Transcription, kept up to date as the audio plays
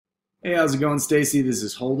Hey, how's it going, Stacy? This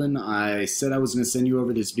is Holden. I said I was going to send you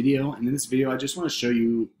over this video, and in this video, I just want to show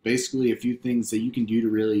you basically a few things that you can do to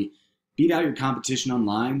really beat out your competition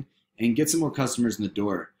online and get some more customers in the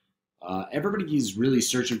door. Everybody is really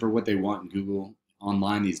searching for what they want in Google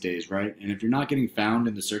online these days, right? And if you're not getting found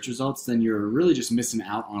in the search results, then you're really just missing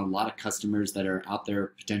out on a lot of customers that are out there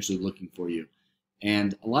potentially looking for you.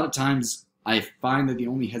 And a lot of times, I find that the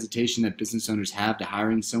only hesitation that business owners have to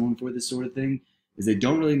hiring someone for this sort of thing is they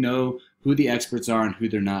don't really know who the experts are and who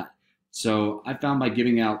they're not. So I found by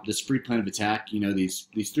giving out this free plan of attack, these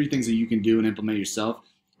three things that you can do and implement yourself,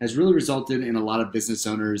 has really resulted in a lot of business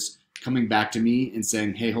owners coming back to me and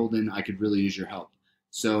saying, "Hey, Holden, I could really use your help."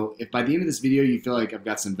 So if by the end of this video you feel like I've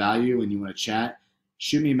got some value and you want to chat,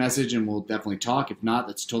 shoot me a message and we'll definitely talk. If not,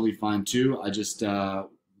 that's totally fine too. I just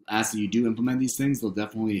ask that you do implement these things. They'll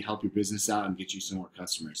definitely help your business out and get you some more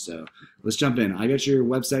customers. So let's jump in. I got your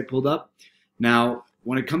website pulled up. Now,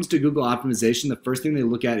 when it comes to Google optimization, the first thing they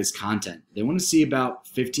look at is content. They want to see about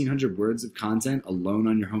 1,500 words of content alone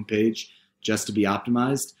on your homepage just to be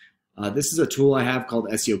optimized. This is a tool I have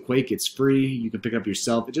called SEO Quake. It's free. You can pick it up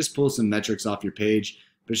yourself. It just pulls some metrics off your page,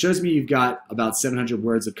 but it shows me you've got about 700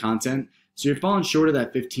 words of content. So you're falling short of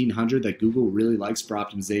that 1,500 that Google really likes for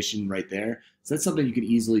optimization right there. So that's something you can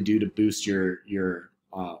easily do to boost your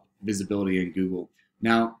visibility in Google.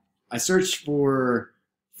 Now, I searched for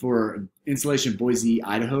installation Boise,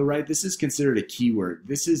 Idaho, right? This is considered a keyword.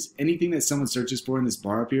 This is anything that someone searches for in this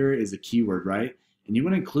bar up here is a keyword, right? And you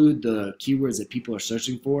want to include the keywords that people are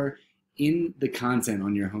searching for in the content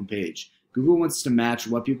on your homepage. Google wants to match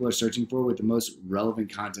what people are searching for with the most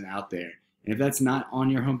relevant content out there. And if that's not on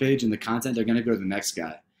your homepage in the content, they're going to go to the next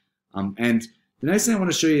guy. And the next thing I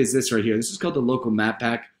want to show you is this right here. This is called the local map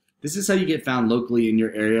pack. This is how you get found locally in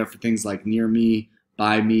your area for things like near me,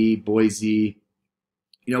 by me, Boise,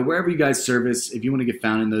 wherever you guys service. If you want to get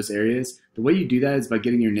found in those areas, the way you do that is by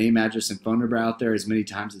getting your name, address, and phone number out there as many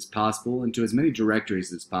times as possible into as many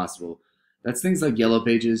directories as possible. That's things like Yellow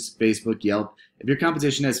Pages, Facebook, Yelp. If your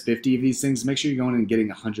competition has 50 of these things, make sure you're going and getting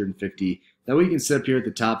 150. That way you can sit up here at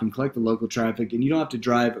the top and collect the local traffic, and you don't have to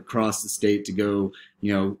drive across the state to go,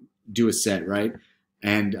 do a set, right?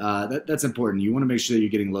 And that's important. You want to make sure that you're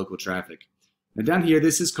getting local traffic. Now down here,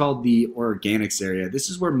 this is called the organics area. This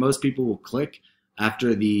is where most people will click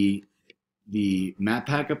after the map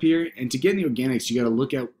pack up here. And to get in the organics, you got to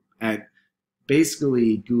look at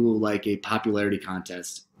basically Google like a popularity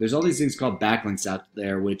contest. There's all these things called backlinks out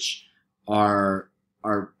there, which are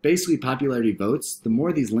basically popularity votes. The more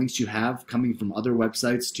of these links you have coming from other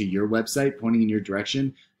websites to your website pointing in your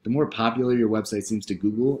direction, the more popular your website seems to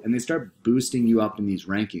Google, and they start boosting you up in these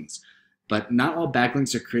rankings. But not all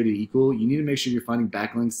backlinks are created equal. You need to make sure you're finding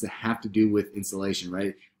backlinks that have to do with installation,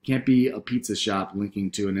 right? Can't be a pizza shop linking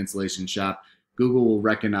to an installation shop. Google will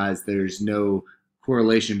recognize there's no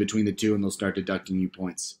correlation between the two, and they'll start deducting you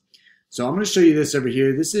points. So I'm going to show you this over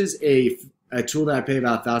here. This is a tool that I pay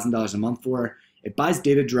about $1,000 a month for. It buys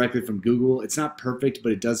data directly from Google. It's not perfect,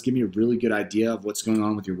 but it does give me a really good idea of what's going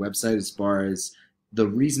on with your website as far as the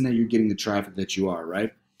reason that you're getting the traffic that you are,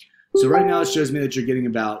 right? So right now it shows me that you're getting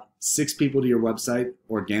about 6 people to your website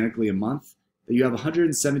organically a month, that you have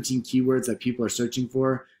 117 keywords that people are searching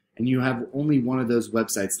for, and you have only one of those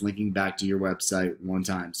websites linking back to your website one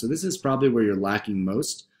time. So this is probably where you're lacking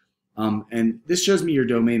most. And this shows me your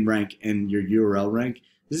domain rank and your URL rank.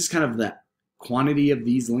 This is kind of the quantity of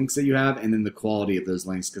these links that you have and then the quality of those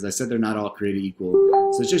links, because I said they're not all created equal.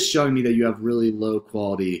 So it's just showing me that you have really low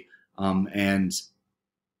quality, and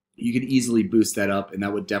you could easily boost that up, and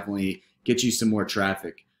that would definitely get you some more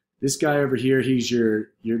traffic. This guy over here, he's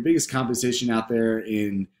your biggest competition out there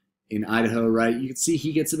in Idaho, right? You can see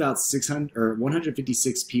he gets about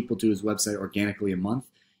 156 people to his website organically a month,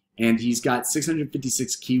 and he's got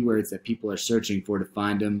 656 keywords that people are searching for to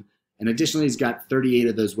find him. And additionally, he's got 38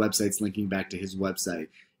 of those websites linking back to his website,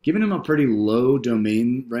 giving him a pretty low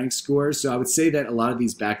domain rank score. So I would say that a lot of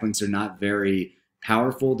these backlinks are not very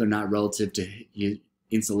powerful. They're not relative to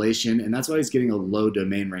installation, and that's why he's getting a low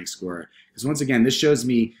domain rank score. Because once again, this shows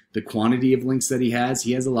me the quantity of links that he has.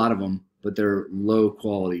 He has a lot of them, but they're low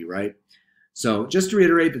quality, right? So just to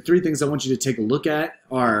reiterate, the 3 things I want you to take a look at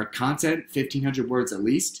are content, 1,500 words at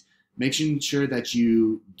least, making sure that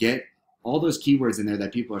you get all those keywords in there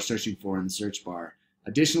that people are searching for in the search bar.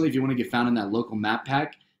 Additionally, if you want to get found in that local map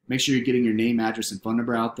pack, make sure you're getting your name, address, and phone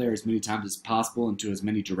number out there as many times as possible into as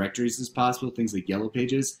many directories as possible, things like Yellow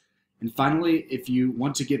Pages. And finally, if you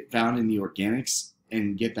want to get found in the organics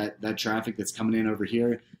and get that traffic that's coming in over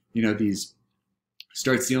here, these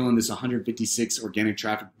start stealing this 156 organic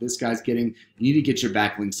traffic this guy's getting. You need to get your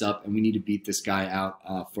backlinks up, and we need to beat this guy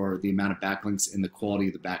out for the amount of backlinks and the quality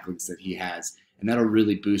of the backlinks that he has. And that'll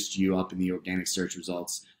really boost you up in the organic search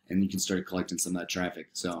results, and you can start collecting some of that traffic.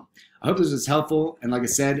 So I hope this was helpful. And like I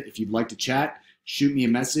said, if you'd like to chat, shoot me a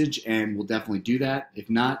message and we'll definitely do that. If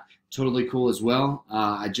not, totally cool as well.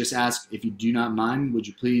 I just ask, if you do not mind, would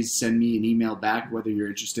you please send me an email back whether you're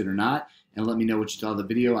interested or not, and let me know what you thought of the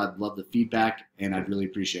video. I'd love the feedback and I'd really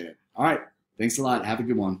appreciate it. All right. Thanks a lot. Have a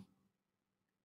good one.